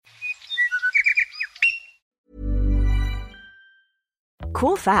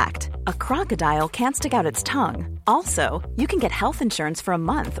Cool fact, a crocodile can't stick out its tongue. Also, you can get health insurance for a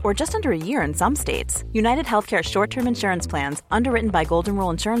month or just under a year in some states. United Healthcare short-term insurance plans, underwritten by Golden Rule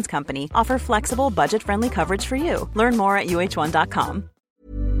Insurance Company, offer flexible, budget-friendly coverage for you. Learn more at uh1.com.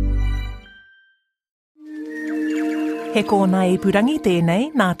 He kōna ipurangi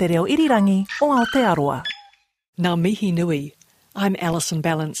tēnei nā te reo irirangi o Aotearoa. Ngā mihi nui. I'm Alison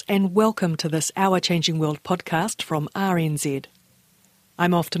Balance and welcome to this Our Changing World podcast from RNZ.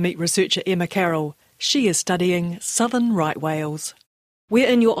 I'm off to meet researcher Emma Carroll. She is studying southern right whales. We're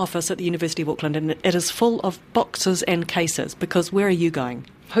in your office at the University of Auckland and it is full of boxes and cases because where are you going?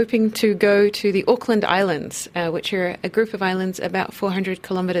 Hoping to go to the Auckland Islands, which are a group of islands about 400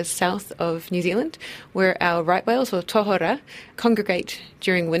 kilometres south of New Zealand, where our right whales, or tohora, congregate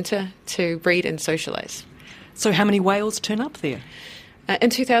during winter to breed and socialise. So how many whales turn up there? In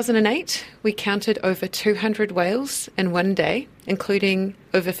 2008, we counted over 200 whales in one day, including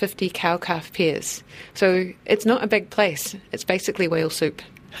over 50 cow-calf pairs. So it's not a big place. It's basically whale soup.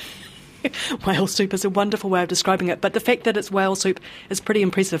 Whale soup is a wonderful way of describing it, but the fact that it's whale soup is pretty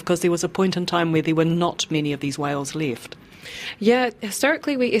impressive because there was a point in time where there were not many of these whales left. Yeah,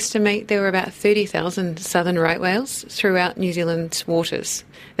 historically we estimate there were about 30,000 southern right whales throughout New Zealand's waters.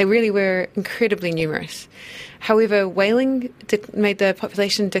 They really were incredibly numerous. However, whaling made the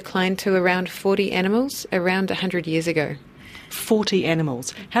population decline to around 40 animals around 100 years ago. 40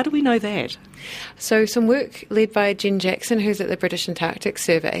 animals. How do we know that? So some work led by Jen Jackson, who's at the British Antarctic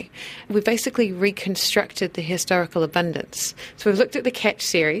Survey. We basically reconstructed the historical abundance. So we've looked at the catch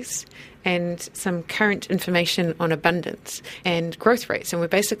series and some current information on abundance and growth rates, and we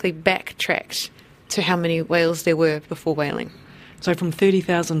basically backtracked to how many whales there were before whaling. So from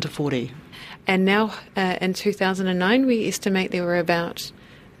 30,000 to 40. And now in 2009 we estimate there were about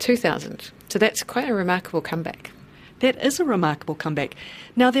 2,000. So that's quite a remarkable comeback. That is a remarkable comeback.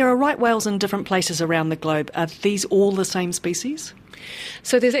 Now, there are right whales in different places around the globe. Are these all the same species?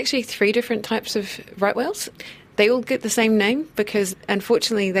 So there's actually 3 different types of right whales. They all get the same name because,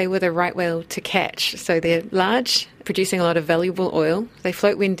 unfortunately, they were the right whale to catch. So they're large, producing a lot of valuable oil. They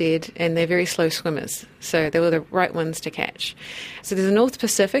float when dead, and they're very slow swimmers. So they were the right ones to catch. So there's the North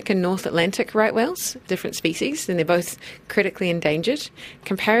Pacific and North Atlantic right whales, different species, and they're both critically endangered.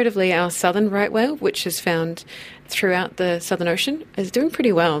 Comparatively, our southern right whale, which is found throughout the Southern Ocean, is doing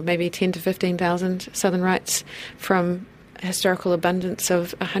pretty well, maybe 10 to 15,000 southern rights from a historical abundance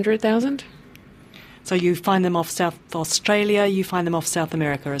of 100,000. So you find them off South Australia, you find them off South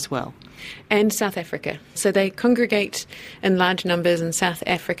America as well? And South Africa. So they congregate in large numbers in South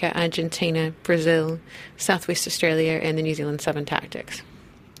Africa, Argentina, Brazil, Southwest Australia and the New Zealand subantarctics.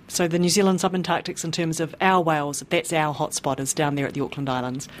 So the New Zealand subantarctics, in terms of our whales, that's our hotspot, is down there at the Auckland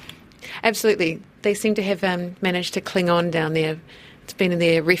Islands? Absolutely. They seem to have managed to cling on down there. It's been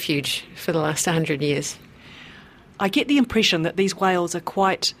their refuge for the last 100 years. I get the impression that these whales are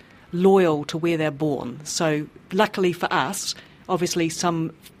quite loyal to where they're born. So luckily for us, obviously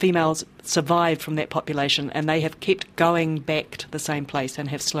some females survived from that population and they have kept going back to the same place and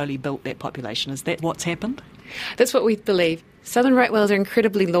have slowly built that population. Is that what's happened? That's what we believe. Southern right whales are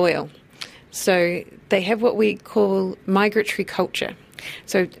incredibly loyal. So they have what we call migratory culture.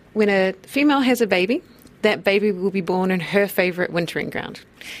 So when a female has a baby, that baby will be born in her favourite wintering ground.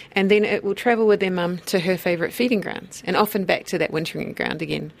 And then it will travel with their mum to her favourite feeding grounds and often back to that wintering ground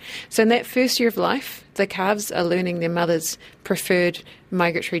again. So in that first year of life, the calves are learning their mother's preferred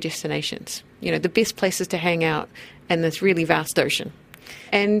migratory destinations. You know, the best places to hang out in this really vast ocean.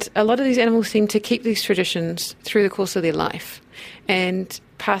 And a lot of these animals seem to keep these traditions through the course of their life and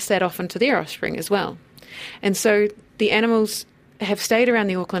pass that off onto their offspring as well. And so the animals have stayed around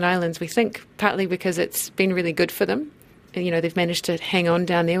the Auckland Islands, we think, partly because it's been really good for them. You know, they've managed to hang on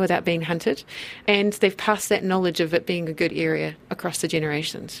down there without being hunted, and they've passed that knowledge of it being a good area across the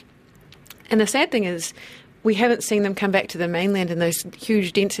generations. And the sad thing is, we haven't seen them come back to the mainland in those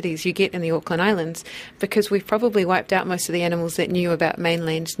huge densities you get in the Auckland Islands because we've probably wiped out most of the animals that knew about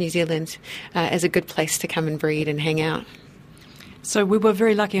mainland New Zealand as a good place to come and breed and hang out. So we were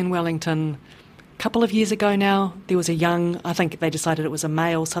very lucky in Wellington. A couple of years ago now, there was a young, I think they decided it was a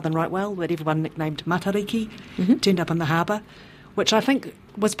male southern right whale that everyone nicknamed Matariki, turned up in the harbour, which I think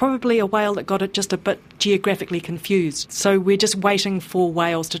was probably a whale that got it just a bit geographically confused. So we're just waiting for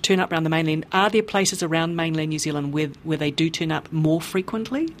whales to turn up around the mainland. Are there places around mainland New Zealand where they do turn up more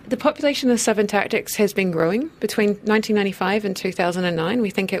frequently? The population of the subantarctics has been growing. Between 1995 and 2009, we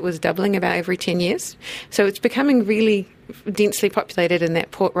think it was doubling about every 10 years. So it's becoming really densely populated in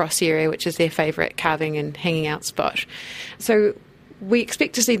that Port Ross area, which is their favourite calving and hanging out spot. So we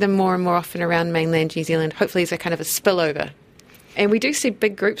expect to see them more and more often around mainland New Zealand, hopefully as a kind of a spillover. And we do see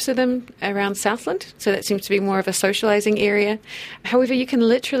big groups of them around Southland, so that seems to be more of a socialising area. However, you can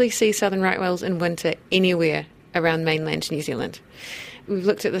literally see southern right whales in winter anywhere around mainland New Zealand. We've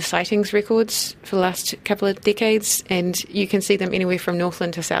looked at the sightings records for the last couple of decades, and you can see them anywhere from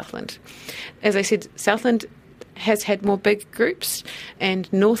Northland to Southland. As I said, Southland has had more big groups,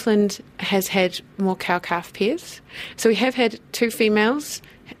 and Northland has had more cow-calf pairs. So we have had 2 females,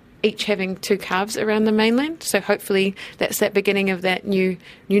 each having 2 calves around the mainland. So hopefully that's that beginning of that new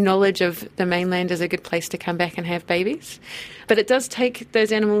knowledge of the mainland as a good place to come back and have babies. But it does take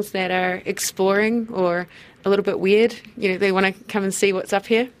those animals that are exploring or a little bit weird, they want to come and see what's up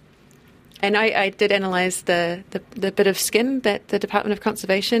here. And I did analyse the bit of skin that the Department of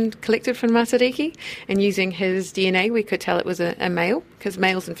Conservation collected from Matariki, and using his DNA we could tell it was a male, because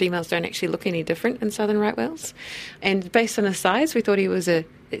males and females don't actually look any different in southern right whales. And based on his size, we thought he was a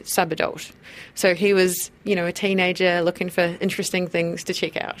sub-adult. So he was, a teenager looking for interesting things to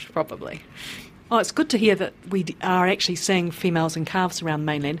check out, probably. Oh, it's good to hear that we are actually seeing females and calves around the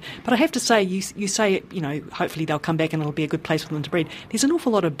mainland. But I have to say, you say, hopefully they'll come back and it'll be a good place for them to breed. There's an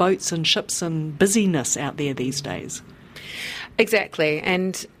awful lot of boats and ships and busyness out there these days. Exactly.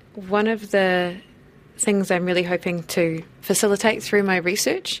 And one of the things I'm really hoping to facilitate through my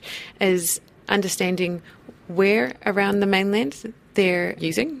research is understanding where around the mainland they're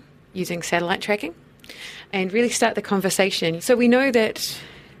using satellite tracking, and really start the conversation. So we know that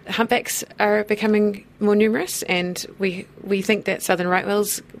humpbacks are becoming more numerous, and we think that southern right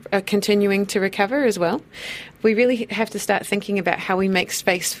whales are continuing to recover as well. We really have to start thinking about how we make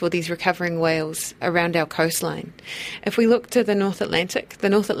space for these recovering whales around our coastline. If we look to the North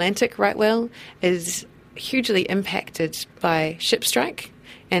Atlantic right whale is hugely impacted by ship strike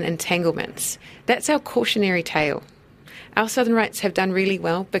and entanglements. That's our cautionary tale. Our southern rights have done really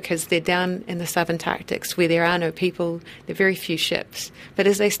well because they're down in the subantarctics where there are no people, there are very few ships. But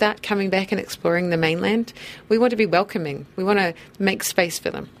as they start coming back and exploring the mainland, we want to be welcoming. We want to make space for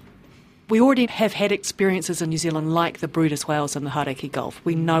them. We already have had experiences in New Zealand like the Brutus whales in the Hauraki Gulf.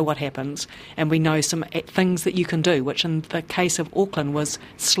 We know what happens, and we know some things that you can do, which in the case of Auckland was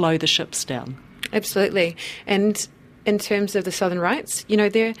slow the ships down. Absolutely. And in terms of the southern rights,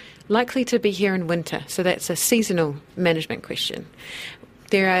 they're likely to be here in winter, so that's a seasonal management question.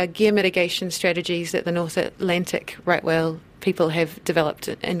 There are gear mitigation strategies that the North Atlantic right whale people have developed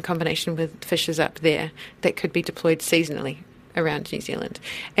in combination with fishers up there that could be deployed seasonally around New Zealand.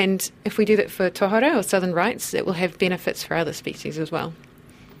 And if we do that for tohara or southern rights, it will have benefits for other species as well.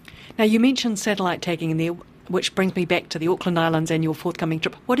 Now, you mentioned satellite tagging in there, which brings me back to the Auckland Islands and your forthcoming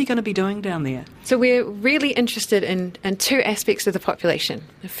trip. What are you going to be doing down there? So we're really interested in 2 aspects of the population.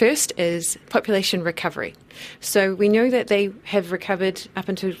 The first is population recovery. So we know that they have recovered up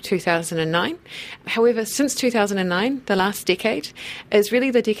until 2009. However, since 2009, the last decade, is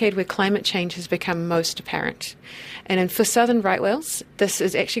really the decade where climate change has become most apparent. And for southern right whales, this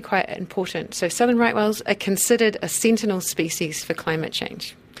is actually quite important. So southern right whales are considered a sentinel species for climate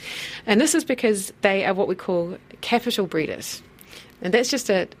change. And this is because they are what we call capital breeders. And that's just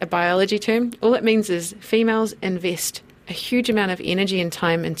a biology term. All it means is females invest a huge amount of energy and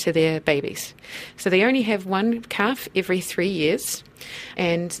time into their babies. So they only have 1 calf every 3 years,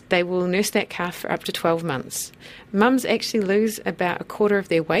 and they will nurse that calf for up to 12 months. Mums actually lose about a quarter of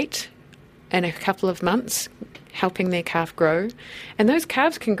their weight in a couple of months, helping their calf grow. And those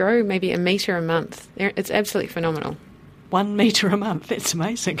calves can grow maybe a metre a month. It's absolutely phenomenal. 1 metre a month, that's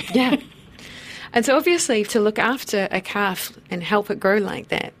amazing. Yeah. And so obviously to look after a calf and help it grow like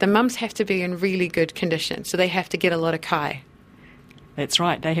that, the mums have to be in really good condition. So they have to get a lot of kai. That's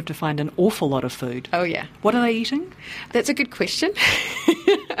right, they have to find an awful lot of food. Oh, yeah. What are they eating? That's a good question.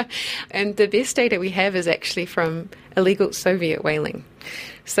 And the best data we have is actually from illegal Soviet whaling.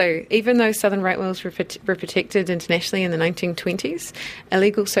 So even though southern right whales were protected internationally in the 1920s,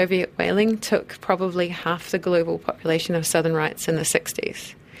 illegal Soviet whaling took probably half the global population of southern rights in the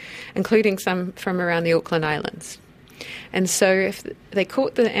 60s, including some from around the Auckland Islands. And so if they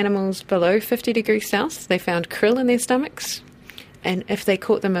caught the animals below 50 degrees south, they found krill in their stomachs. And if they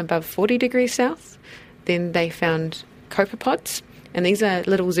caught them above 40 degrees south, then they found copepods. And these are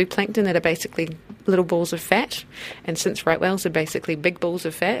little zooplankton that are basically little balls of fat. And since right whales are basically big balls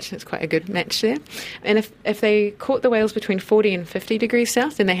of fat, it's quite a good match there. And if they caught the whales between 40 and 50 degrees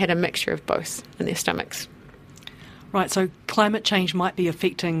south, then they had a mixture of both in their stomachs. Right, so climate change might be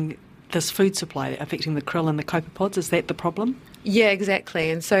affecting this food supply affecting the krill and the copepods. Is that the problem? Yeah, exactly.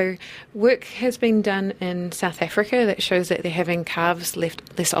 And so work has been done in South Africa that shows that they're having calves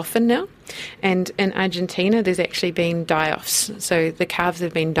left less often now. And in Argentina, there's actually been die-offs. So the calves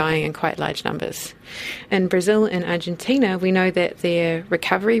have been dying in quite large numbers. In Brazil and Argentina, we know that their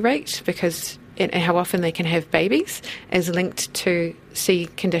recovery rate, because and how often they can have babies, is linked to sea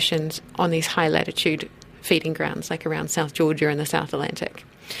conditions on these high latitude feeding grounds, like around South Georgia and the South Atlantic.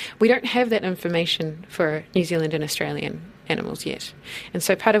 We don't have that information for New Zealand and Australian animals yet. And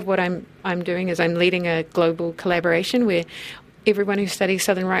so part of what I'm doing is I'm leading a global collaboration where everyone who studies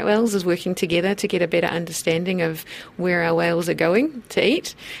southern right whales is working together to get a better understanding of where our whales are going to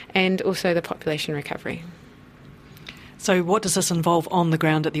eat and also the population recovery. So what does this involve on the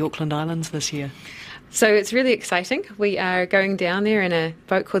ground at the Auckland Islands this year? So it's really exciting. We are going down there in a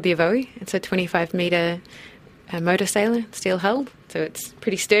boat called the Evoe. It's a 25-metre motor sailor, steel hull, so it's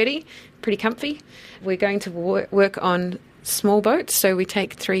pretty sturdy, pretty comfy. We're going to work on small boats, so we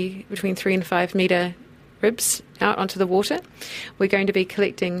take between 3 and 5 metre ribs out onto the water. We're going to be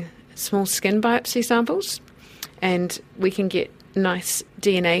collecting small skin biopsy samples, and we can get nice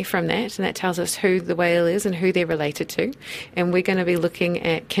DNA from that, and that tells us who the whale is and who they're related to. And we're going to be looking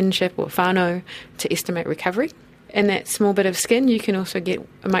at kinship or whānau to estimate recovery. In that small bit of skin, you can also get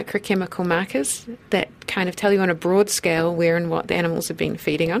microchemical markers that kind of tell you on a broad scale where and what the animals have been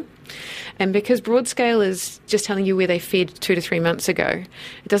feeding on. And because broad scale is just telling you where they fed 2 to 3 months ago,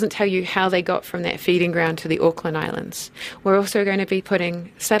 it doesn't tell you how they got from that feeding ground to the Auckland Islands. We're also going to be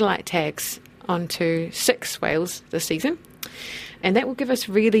putting satellite tags onto 6 whales this season, and that will give us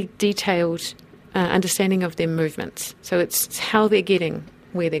really detailed understanding of their movements. So it's how they're getting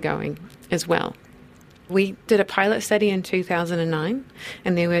where they're going as well. We did a pilot study in 2009,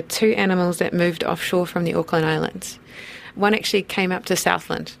 and there were 2 animals that moved offshore from the Auckland Islands. One actually came up to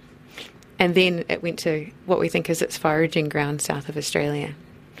Southland, and then it went to what we think is its foraging ground south of Australia.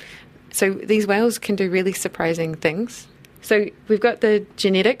 So these whales can do really surprising things. So we've got the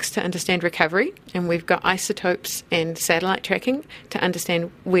genetics to understand recovery, and we've got isotopes and satellite tracking to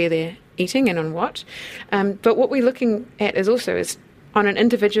understand where they're eating and on what. But what we're looking at is on an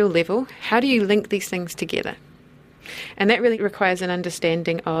individual level, how do you link these things together? And that really requires an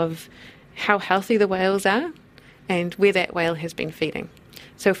understanding of how healthy the whales are and where that whale has been feeding.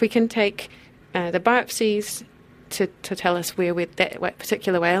 So if we can take the biopsies to tell us where that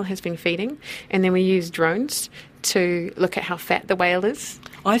particular whale has been feeding, and then we use drones to look at how fat the whale is.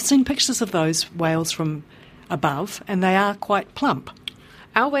 I've seen pictures of those whales from above, and they are quite plump.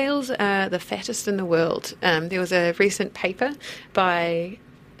 Our whales are the fattest in the world. There was a recent paper by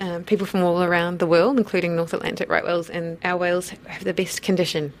people from all around the world, including North Atlantic right whales, and our whales have the best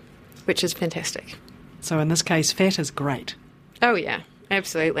condition, which is fantastic. So in this case, fat is great. Oh yeah,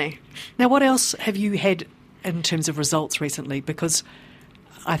 absolutely. Now what else have you had in terms of results recently? Because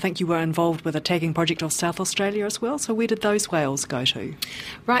I think you were involved with a tagging project of South Australia as well. So where did those whales go to?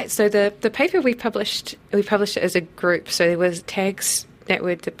 Right, so the paper we published it as a group. So there was tags that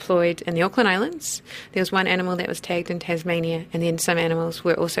were deployed in the Auckland Islands. There was one animal that was tagged in Tasmania, and then some animals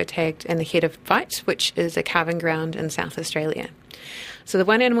were also tagged in the Head of Bight, which is a calving ground in South Australia. So the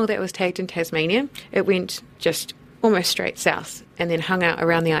one animal that was tagged in Tasmania, it went just almost straight south and then hung out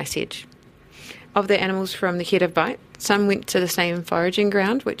around the ice edge. Of the animals from the Head of Bight, some went to the same foraging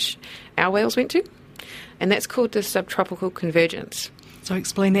ground which our whales went to, and that's called the subtropical convergence. So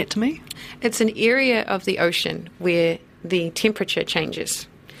explain that to me. It's an area of the ocean where the temperature changes,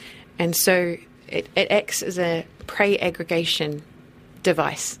 and so it acts as a prey aggregation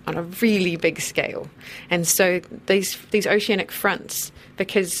device on a really big scale. And so these oceanic fronts,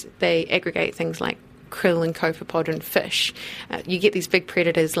 because they aggregate things like krill and copepod and fish, you get these big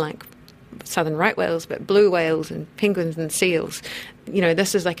predators like southern right whales, but blue whales and penguins and seals. You know,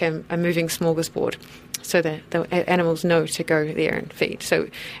 this is like a moving smorgasbord. So the animals know to go there and feed. So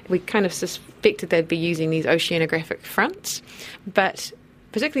we kind of suspected they'd be using these oceanographic fronts. But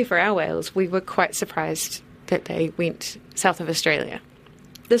particularly for our whales, we were quite surprised that they went south of Australia.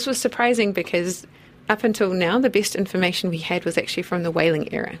 This was surprising because up until now, the best information we had was actually from the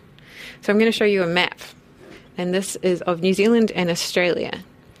whaling era. So I'm going to show you a map. And this is of New Zealand and Australia.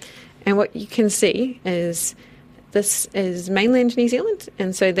 And what you can see is this is mainland New Zealand,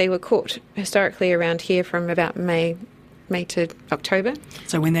 and so they were caught historically around here from about May to October.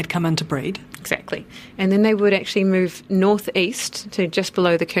 So when they'd come in to breed? Exactly. And then they would actually move northeast to just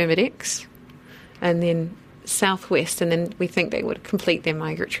below the Kermadec, and then southwest, and then we think they would complete their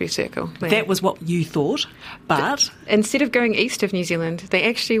migratory circle. That was what you thought, but... Instead of going east of New Zealand, they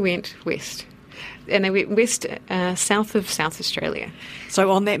actually went west. and they went south of South Australia.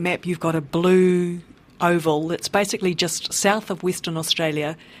 So on that map, you've got a blue oval that's basically just south of Western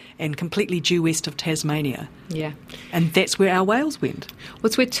Australia and completely due west of Tasmania. Yeah. And that's where our whales went. Well,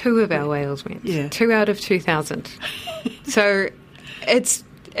 it's where 2 of our whales went. Yeah. 2 out of 2,000. So it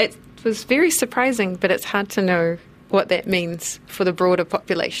was very surprising, but it's hard to know what that means for the broader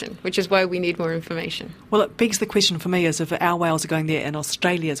population, which is why we need more information. Well, it begs the question for me is if our whales are going there and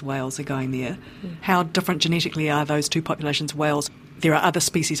Australia's whales are going there, how different genetically are those two populations of whales? There are other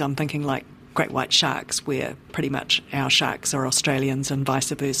species, I'm thinking, like great white sharks, where pretty much our sharks are Australians and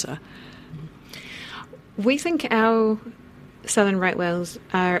vice versa. We think our southern right whales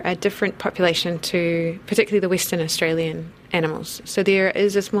are a different population to particularly the Western Australian animals. So there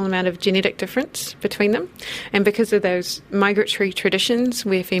is a small amount of genetic difference between them. And because of those migratory traditions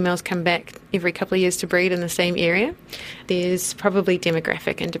where females come back every couple of years to breed in the same area, there's probably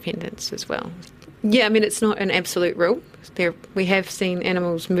demographic independence as well. Yeah, I mean, it's not an absolute rule. We have seen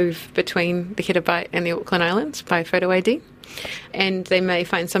animals move between the Kiribati and the Auckland Islands by photo ID. And they may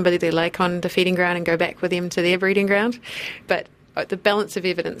find somebody they like on the feeding ground and go back with them to their breeding ground. But the balance of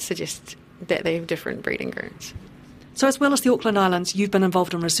evidence suggests that they have different breeding grounds. So as well as the Auckland Islands, you've been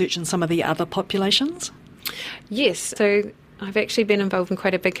involved in research in some of the other populations? Yes. So I've actually been involved in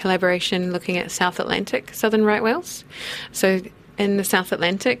quite a big collaboration looking at South Atlantic southern right whales. So in the South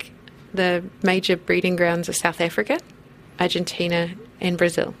Atlantic, the major breeding grounds are South Africa, Argentina and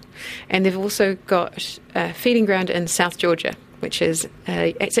Brazil. And they've also got a feeding ground in South Georgia, which is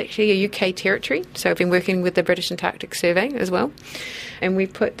it's actually a UK territory. So I've been working with the British Antarctic Survey as well. And we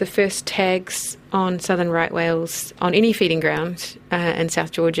put the first tags on southern right whales on any feeding ground in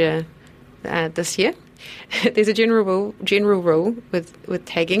South Georgia this year. There's a general rule with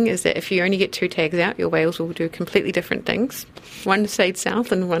tagging is that if you only get 2 tags out, your whales will do completely different things. One stayed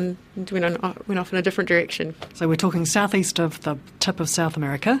south and one went off in a different direction. So we're talking southeast of the tip of South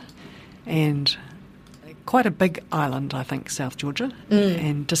America and quite a big island, I think, South Georgia.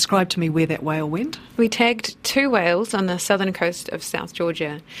 And describe to me where that whale went. We tagged 2 whales on the southern coast of South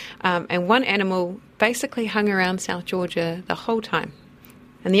Georgia, and one animal basically hung around South Georgia the whole time.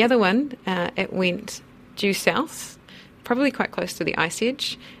 And the other one, it went due south, probably quite close to the ice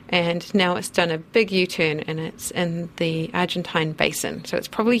edge, and now it's done a big U-turn and it's in the Argentine basin. So it's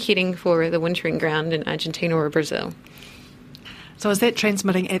probably heading for the wintering ground in Argentina or Brazil. So is that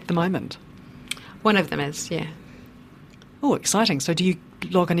transmitting at the moment? One of them is, yeah. Oh, exciting. So do you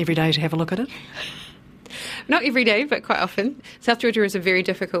log in every day to have a look at it? Not every day, but quite often. South Georgia is a very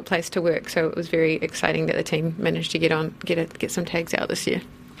difficult place to work, so it was very exciting that the team managed to get some tags out this year.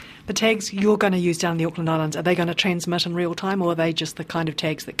 The tags you're going to use down in the Auckland Islands, are they going to transmit in real time, or are they just the kind of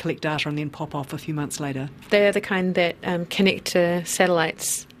tags that collect data and then pop off a few months later? They are the kind that connect to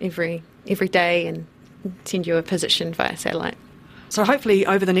satellites every day and send you a position via satellite. So hopefully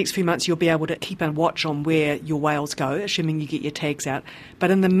over the next few months you'll be able to keep a watch on where your whales go, assuming you get your tags out.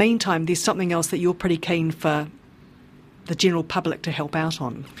 But in the meantime, there's something else that you're pretty keen for the general public to help out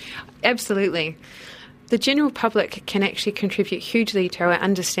on. Absolutely. The general public can actually contribute hugely to our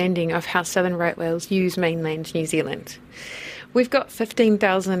understanding of how southern right whales use mainland New Zealand. We've got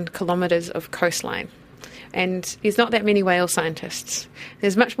 15,000 kilometres of coastline, and there's not that many whale scientists.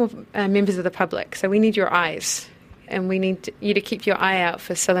 There's much more members of the public, so we need your eyes. And we need you to keep your eye out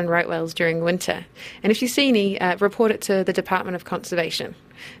for southern right whales during winter. And if you see any, report it to the Department of Conservation.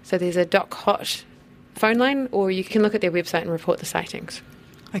 So there's a DocHot phone line, or you can look at their website and report the sightings.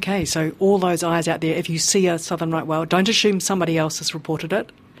 Okay, so all those eyes out there, if you see a southern right whale, don't assume somebody else has reported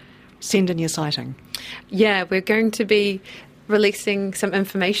it. Send in your sighting. Yeah, we're going to be releasing some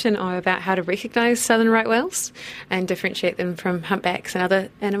information about how to recognise southern right whales and differentiate them from humpbacks and other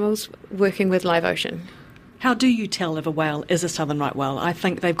animals working with Live Ocean. How do you tell if a whale is a southern right whale? I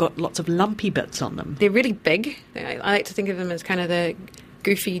think they've got lots of lumpy bits on them. They're really big. I like to think of them as kind of the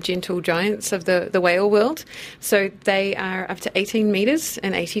goofy, gentle giants of the whale world. So they are up to 18 metres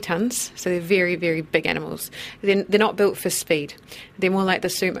and 80 tonnes. So they're very, very big animals. They're not built for speed. They're more like the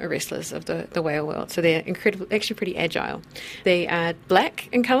sumo wrestlers of the whale world. So they're actually pretty agile. They are black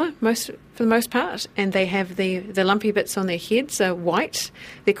in colour for the most part, and they have the lumpy bits on their heads are white.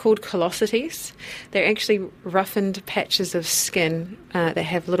 They're called callosities. They're actually roughened patches of skin that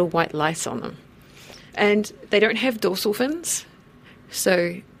have little white lice on them. And they don't have dorsal fins.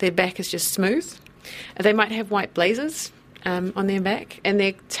 So their back is just smooth. They might have white blazers on their back, and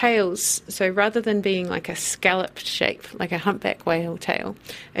their tails, so rather than being like a scalloped shape, like a humpback whale tail,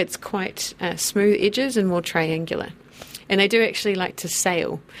 it's quite smooth edges and more triangular. And they do actually like to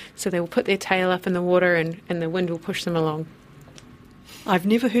sail, so they will put their tail up in the water and the wind will push them along. I've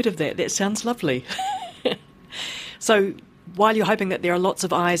never heard of that. That sounds lovely. So while you're hoping that there are lots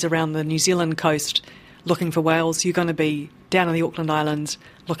of eyes around the New Zealand coast looking for whales, you're going to be down in the Auckland Islands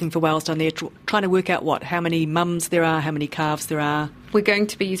looking for whales down there, trying to work out how many mums there are, how many calves there are. We're going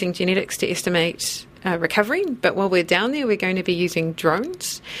to be using genetics to estimate recovery, but while we're down there, we're going to be using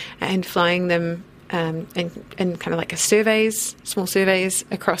drones and flying them in kind of like small surveys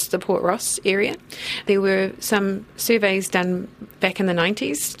across the Port Ross area. There were some surveys done back in the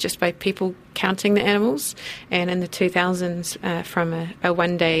 90s just by people counting the animals, and in the 2000s from a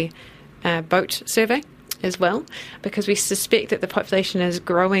one-day boat survey as well, because we suspect that the population is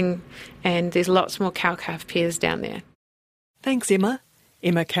growing and there's lots more cow-calf pairs down there. Thanks, Emma.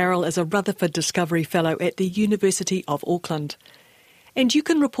 Emma Carroll is a Rutherford Discovery Fellow at the University of Auckland. And you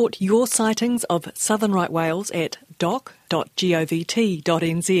can report your sightings of southern right whales at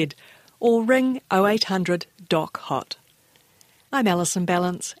doc.govt.nz or ring 0800 DOC HOT. I'm Alison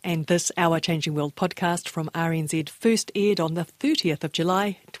Ballance, and this Our Changing World podcast from RNZ first aired on the 30th of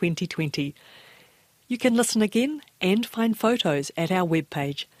July 2020. You can listen again and find photos at our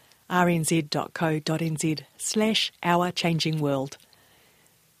webpage rnz.co.nz/ourchangingworld.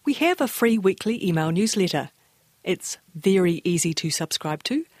 We have a free weekly email newsletter. It's very easy to subscribe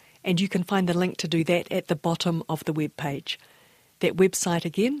to, and you can find the link to do that at the bottom of the webpage. That website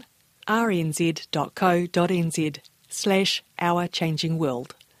again,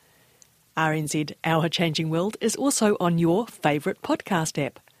 rnz.co.nz/ourchangingworld. RNZ Our Changing World is also on your favourite podcast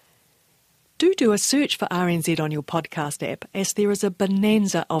app. Do a search for RNZ on your podcast app, as there is a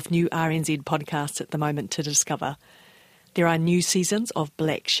bonanza of new RNZ podcasts at the moment to discover. There are new seasons of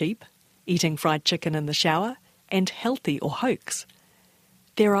Black Sheep, Eating Fried Chicken in the Shower, and Healthy or Hoax.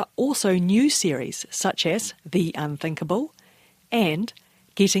 There are also new series such as The Unthinkable and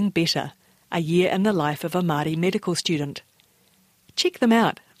Getting Better, a year in the life of a Māori medical student. Check them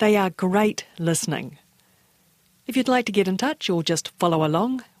out, they are great listening. If you'd like to get in touch or just follow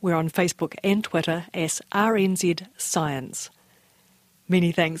along, we're on Facebook and Twitter as RNZ Science.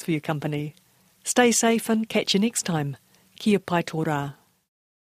 Many thanks for your company. Stay safe and catch you next time. Kia pai tō rā.